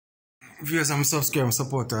Viewers and subscribers,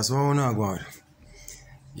 supporters, what we now going?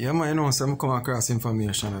 Yeah, man, you know, some come across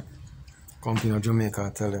information that company of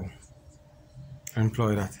Jamaica tell them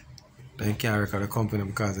employ that they can't record the company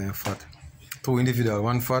because they're fat. Two individuals,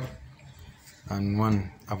 one fat and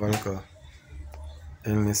one have a little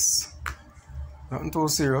illness. Nothing too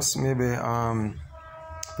serious. Maybe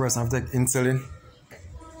person have to take insulin.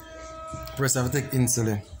 Person have to take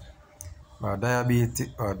insulin. Or diabetes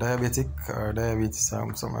or diabetes,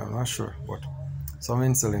 something, I'm not sure, but some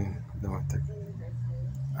insulin they might take.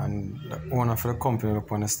 And the owner for the company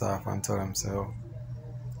look on the staff and tell them, say, oh,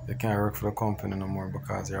 you can't work for the company no more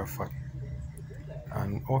because you're fat.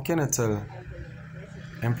 And how can I tell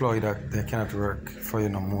employee that they cannot work for you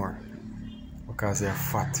no more because they're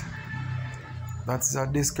fat? That's a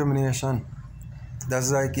discrimination.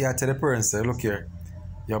 That's like you tell the person, say, look here,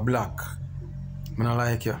 you're black, I don't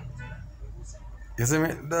like you. You see me?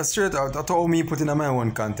 That's straight out. That's how me put in my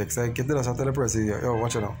own context. Like, you tell us, I tell the person, yo,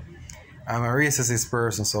 watch it now. I'm a racist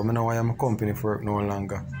person, so I know I am a company for work no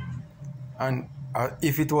longer. And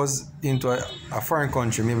if it was into a foreign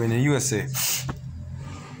country, maybe in the USA,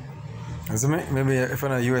 you see me? Maybe if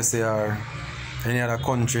in the USA or any other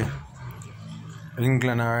country,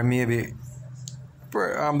 England or maybe,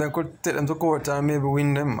 they could take them to court and maybe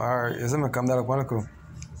win them, or you see me? Come down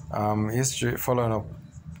like history following up.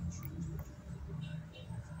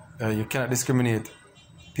 You cannot discriminate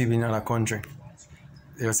people in another country.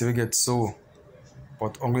 You see, we get so.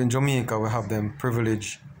 But only in Jamaica we have them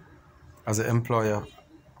privilege as an employer.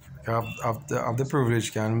 You have the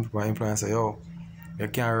privilege can my employer say, yo, you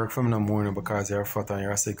can't work for me no more because you're fat and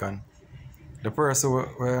you're sick. And the person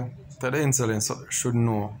where take the insulin should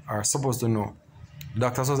know or supposed to know. The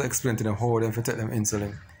doctor supposed to explain to them how them to take them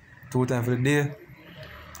insulin. 2 times for the day,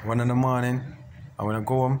 1 in the morning, and when I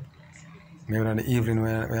go home, maybe in the evening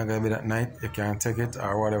when you're going to be at night, you can take it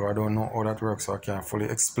or whatever. I don't know how that works, so I can't fully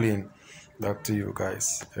explain that to you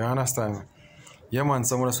guys. You understand? Yeah, man,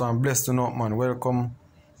 some of us are blessed to know, man. Welcome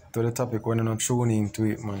to the topic when you're not tuning into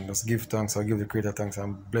it, man. Just give thanks or give the Creator thanks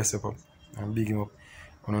and bless him up and big him up.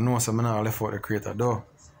 When you know something, I left out the Creator, though.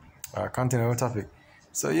 Continue the topic.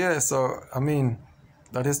 So, yeah, I mean,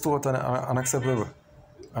 that is totally unacceptable.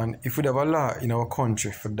 And if we have a law in our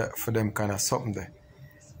country for them kind of something there,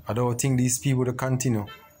 I don't think these people will continue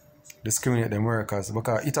discriminate them workers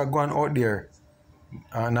because it are going out there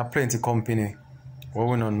and a plenty company what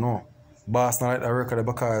we don't know. Boss not like the worker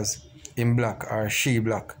because him black or she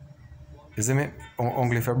black. You see me?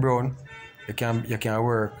 Only if you're brown, you can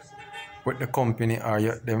work with the company or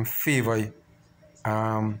them favor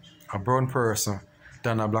a brown person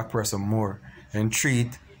than a black person more and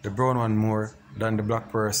treat the brown one more than the black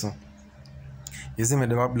person. You see me?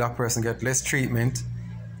 The black person get less treatment.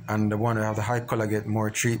 And the one who have the high color get more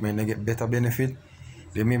treatment, they get better benefit.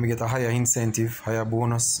 They maybe get a higher incentive, higher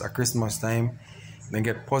bonus at Christmas time. They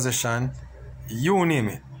get possession. You name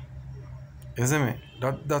it. You see me?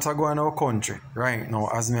 That's a go in our country right now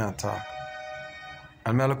as me I talk.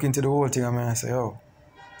 And I look into the whole thing and I say, oh,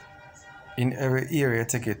 in every area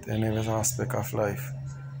take it in every aspect of life.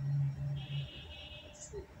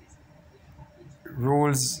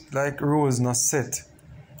 Rules not set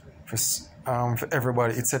for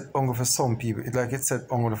everybody. It's set only for some people. It's set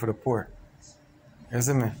only for the poor. You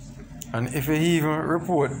see me? And if you even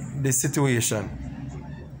report this situation,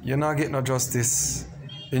 you're not getting no justice.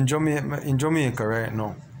 In Jamaica right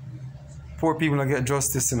now, poor people don't get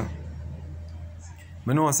justice, you know.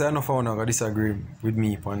 I know I know for now disagree with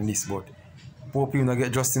me on this, but poor people don't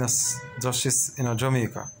get justice in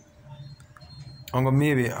Jamaica. And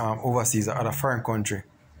maybe overseas or other foreign country,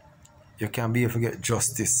 you can't be able to get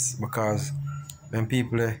justice because them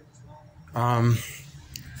people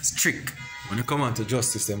strict. When you come on to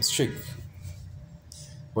justice, them strict.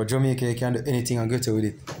 But Jamaica, you can do anything and get away with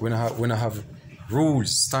it. When I have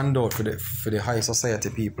rules stand out for the high society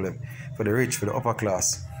people, for the rich, for the upper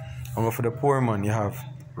class. And for the poor man, you have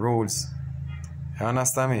rules. You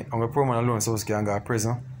understand me? And the poor man alone so can go to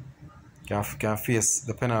prison, can face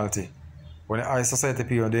the penalty. When the high society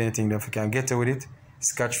people do anything, they can get away with it,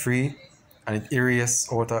 scotch free. And it erases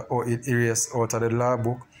out of the law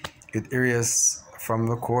book, it erases from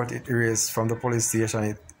the court, it erases from the police station,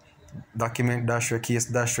 it document case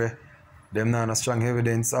them not strong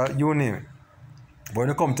evidence, you name it. But when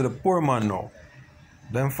you come to the poor man now,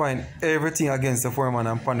 them find everything against the poor man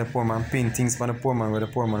and pan the poor man, pin things pan the poor man where the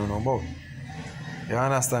poor man don't know about. You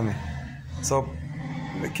understand me? So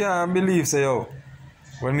I can't believe say yo,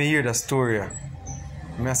 when me hear the story,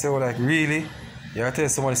 I say, well, like really? You tell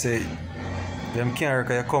somebody say them can't work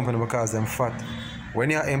at your company because them fat. When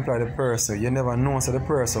you employ the person, you never know so the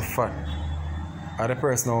person fat. Are the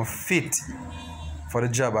person now fit for the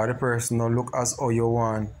job? Are the person now look as how you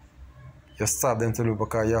want you stop them to look?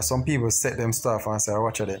 Because yeah, some people set them stuff and say,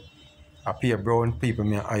 watch it. I pay brown people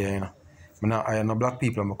me hire, you know. I not hire no black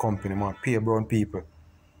people in my company, man. Pay brown people.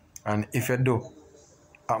 And if you do,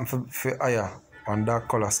 I'm for hire one dark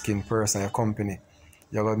color skin person in your company,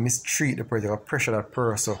 you're gonna mistreat the person, you're gonna pressure that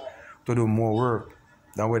person to do more work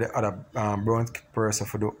than what the other brown person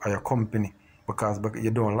for do at your company. Because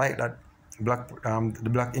you don't like that black the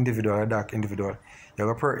black individual or dark individual.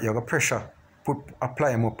 You're gonna pressure,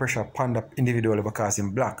 apply more pressure upon that individual because he's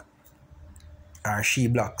black or she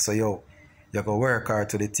black. So you're gonna work hard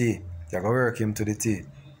to the T. You're gonna work him to the T.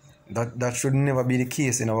 That should never be the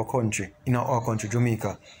case in our country,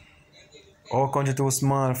 Jamaica. Our country too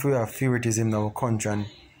small for our favoritism in our country, and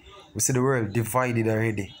we see the world divided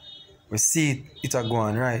already. We see it are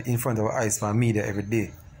going right in front of our eyes for media every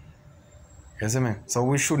day. You see me? So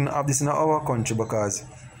we shouldn't have this in our country because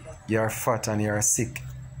you are fat and you are sick.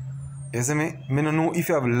 You see me? I don't know if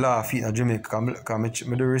you have law feet in Jamaica, because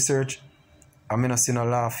I do research and I don't see no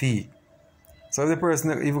law feet. So if the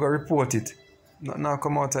person, if you got report it, not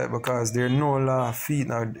come out of it because there are no law feet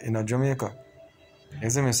in Jamaica. You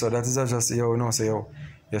see me? So that is just,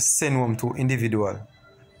 you send them to individual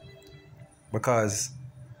because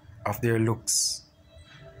of their looks.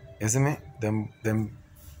 You see me? Them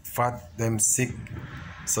fat, them sick.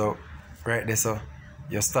 So right there, so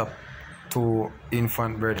you stop to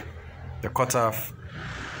infant birth. You cut off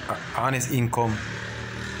honest income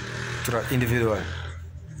to that individual.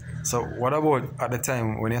 So what about at the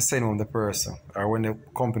time when you send home the person, or when the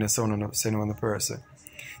company send home the person?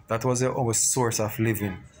 That was our source of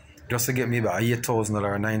living. Just to get maybe $8,000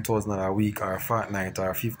 or $9,000 a week or a fortnight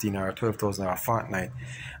or $15,000 or $12,000 a fortnight.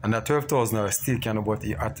 And that $12,000 still can about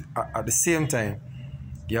it. At the same time,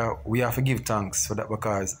 yeah, we have to give thanks for that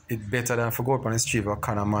because it's better than to go up on the street for a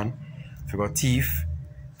con man, if you go thief,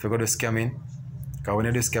 if you go to scamming. Because when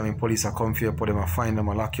you do scamming, police will come for you, put them and find them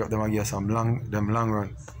and lock you up, them and give some long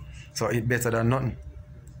run. So it's better than nothing.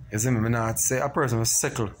 You see me? I not say a person will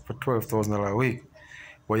settle for $12,000 a week,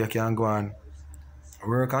 but you can go and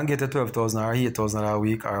work and get a $12,000 or $8,000 a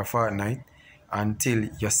week or a fortnight until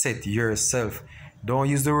you set yourself. Don't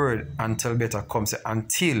use the word until better comes.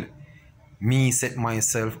 Until me set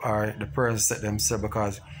myself or the person set themselves,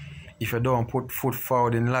 because if you don't put foot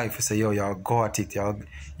forward in life, you say, yo, you got it,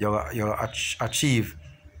 you achieve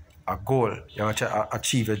a goal, you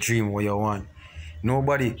achieve a dream what you want.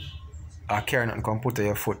 Nobody care nothing can put on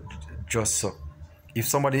your foot just so. If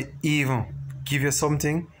somebody even give you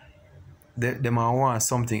something, they might want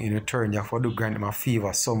something in return. You have to do grant them a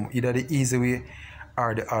favor. Either the easy way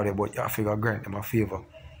or the other, but you have to grant them a favor.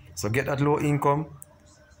 So get that low income,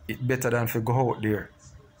 it's better than if you go out there.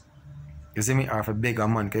 You see me? Or if you beg a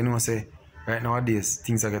man, because you know say, right nowadays,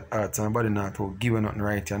 things are get hard, so nobody not to give you nothing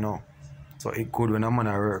right, you know. So it's good when a man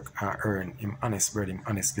work and earn him honest bread, him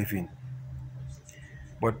honest living.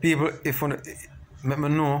 But people, if you let me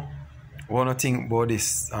know what you think about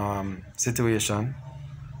this situation,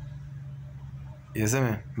 you see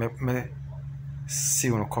me? Me see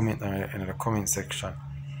you comment in the comment section.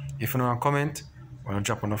 If you want to comment, when you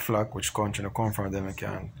drop on the flag, which country you come from, then I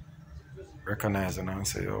can recognize it and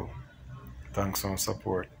say, yo, thanks for your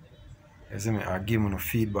support. You see me? I give you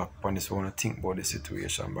feedback on this, what you think about the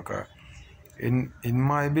situation. Because in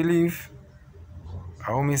my belief,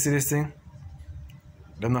 how me see this thing,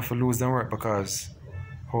 them not to lose them work because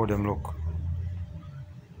how them look.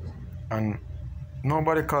 And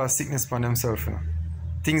nobody calls sickness upon themselves. You know?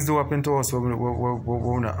 Things do happen to us what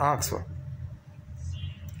we not ask for.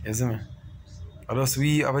 You see me? Unless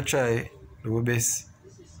we have a try, do our best.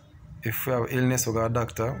 If we have illness, we go to a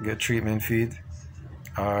doctor, get treatment for it.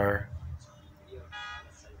 Or,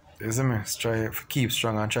 you see me? Try to keep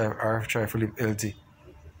strong and try to live healthy.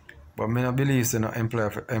 But I don't believe in employer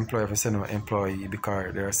for send an employee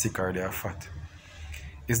because they are sick or they are fat.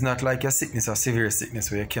 It's not like your sickness, a severe sickness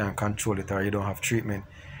where you can't control it or you don't have treatment.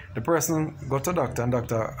 The person go to doctor and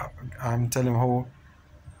doctor tell him how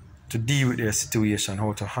to deal with their situation,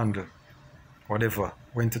 how to handle whatever,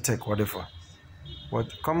 when to take whatever. But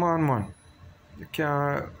come on, man. You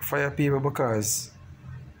can't fire people because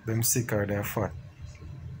they're sick or they're fat.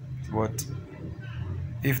 But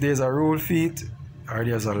if there's a rule for it, or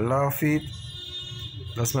there's a law for it,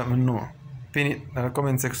 just let me know. Pin it in the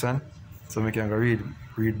comment section so we can go read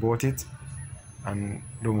about it and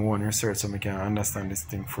do my own research so we can understand this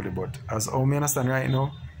thing fully. But as how we understand right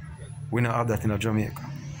now, we don't have that in Jamaica.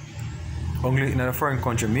 Only in a foreign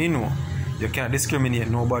country, me know you can't discriminate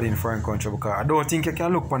nobody in a foreign country because I don't think you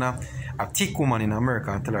can look upon a thick woman in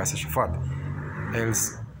America and tell her she's fat.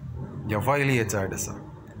 Else you violate her, this.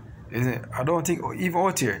 Isn't it? I don't think, even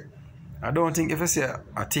out here, I don't think if you see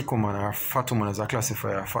a thick woman or a fat woman as a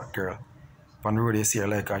classifier, a fat girl, on the road you see her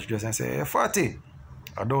like her, she just say, hey, fatty.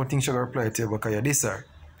 I don't think she'll reply to you because you diss her.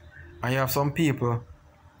 And you have some people,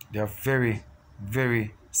 they are very,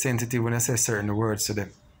 very sensitive when I say certain words to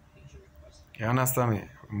them. You understand me?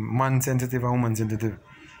 Man sensitive and woman sensitive.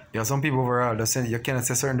 You have some people overall that say you cannot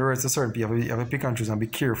say certain words to certain people. You have to pick and choose and be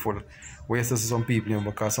careful where you say to some people,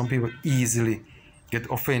 because some people easily get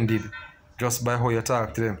offended just by how you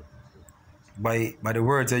talk to them. By the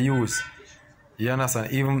words you use. You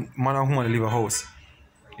understand? Even man and woman leave a house.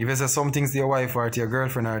 If you say some things to your wife or to your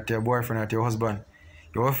girlfriend or to your boyfriend or to your husband,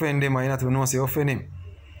 you offend him and you not even know so you offend him.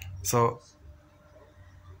 So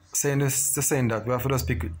saying this to saying that we have to just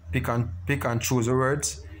pick and choose the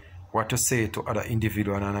words what to say to other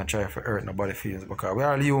individuals and not try to hurt nobody's feelings, because we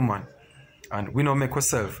are all human and we don't make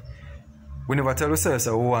ourselves. We never tell ourselves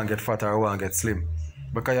that we want to get fat or we want to get slim.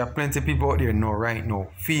 Because you have plenty of people out there now, right now,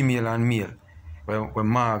 female and male, when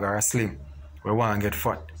maga or slim, we want to get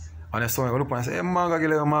fat. And if someone look and say, hey, maga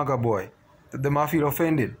girl, a maga boy, they might feel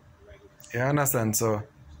offended. You understand? So,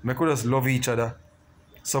 we could just love each other,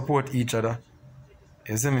 support each other.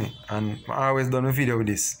 You see me? And I always done a video with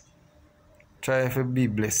this. Try to be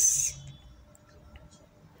blessed.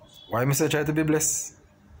 Why I say try to be blessed?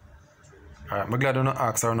 Alright, I'm glad I don't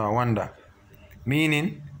ask or not wonder.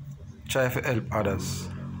 Meaning, try to help others.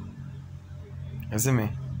 You see me?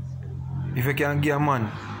 If you can give a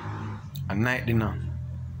man a night dinner,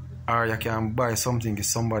 or you can buy something to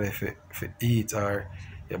somebody for eat, or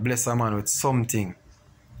you bless a man with something,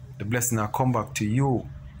 the blessing will come back to you.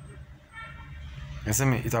 You see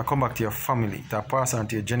me? It will come back to your family. It will pass on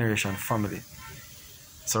to your generation family.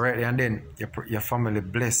 So right there and then, your family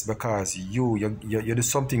blessed because you do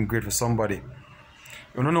something great for somebody.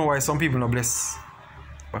 You don't know why some people not blessed.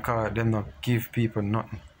 Because they not give people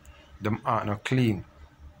nothing. Them heart not clean.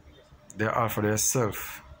 They're all for themselves.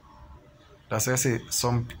 That's why I say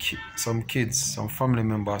some kids, some family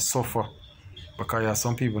members suffer. Because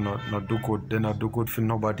some people not do good. They not do good for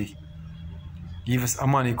nobody. If a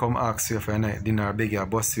man come ask you for a night dinner, or beg you a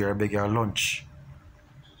bus fare, or beg you a lunch.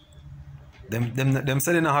 Them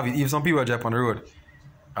say they don't have it. If some people drive on the road,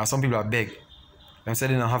 and some people are beg, them say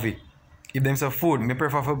they don't have it. If them say food, me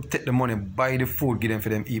prefer to take the money, buy the food, give them for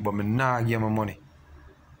them eat, but me nah give them money.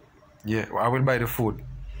 Yeah, I will buy the food.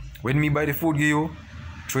 When me buy the food give you,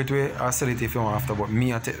 throw it away, I'll sell it if you want after, but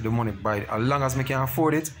me I take the money, buy it. As long as me can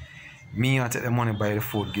afford it, me I take the money, buy the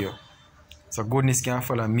food give you. So goodness can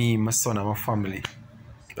follow me, my son and my family.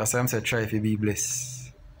 That's why I'm saying try to be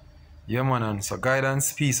blessed. Yeah man, and so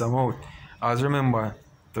guidance, peace, I'm out. Always remember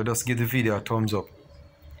to just give the video a thumbs up.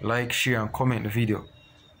 Like, share and comment the video.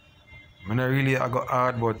 I got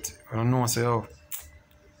hard, but I don't know, so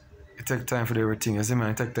it take time for everything. You see me,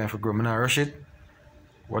 it take time for grow. I not rush it.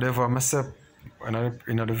 Whatever I say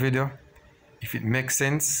in the video, if it makes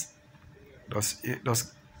sense,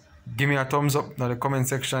 just give me a thumbs up in the comment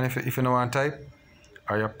section if you don't want to type.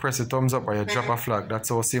 Or you press the thumbs up or you drop a flag. That's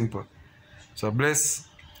so simple. So bless,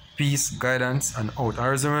 peace, guidance, and out.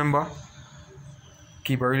 Always remember,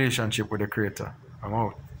 keep a relationship with the Creator. I'm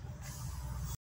out.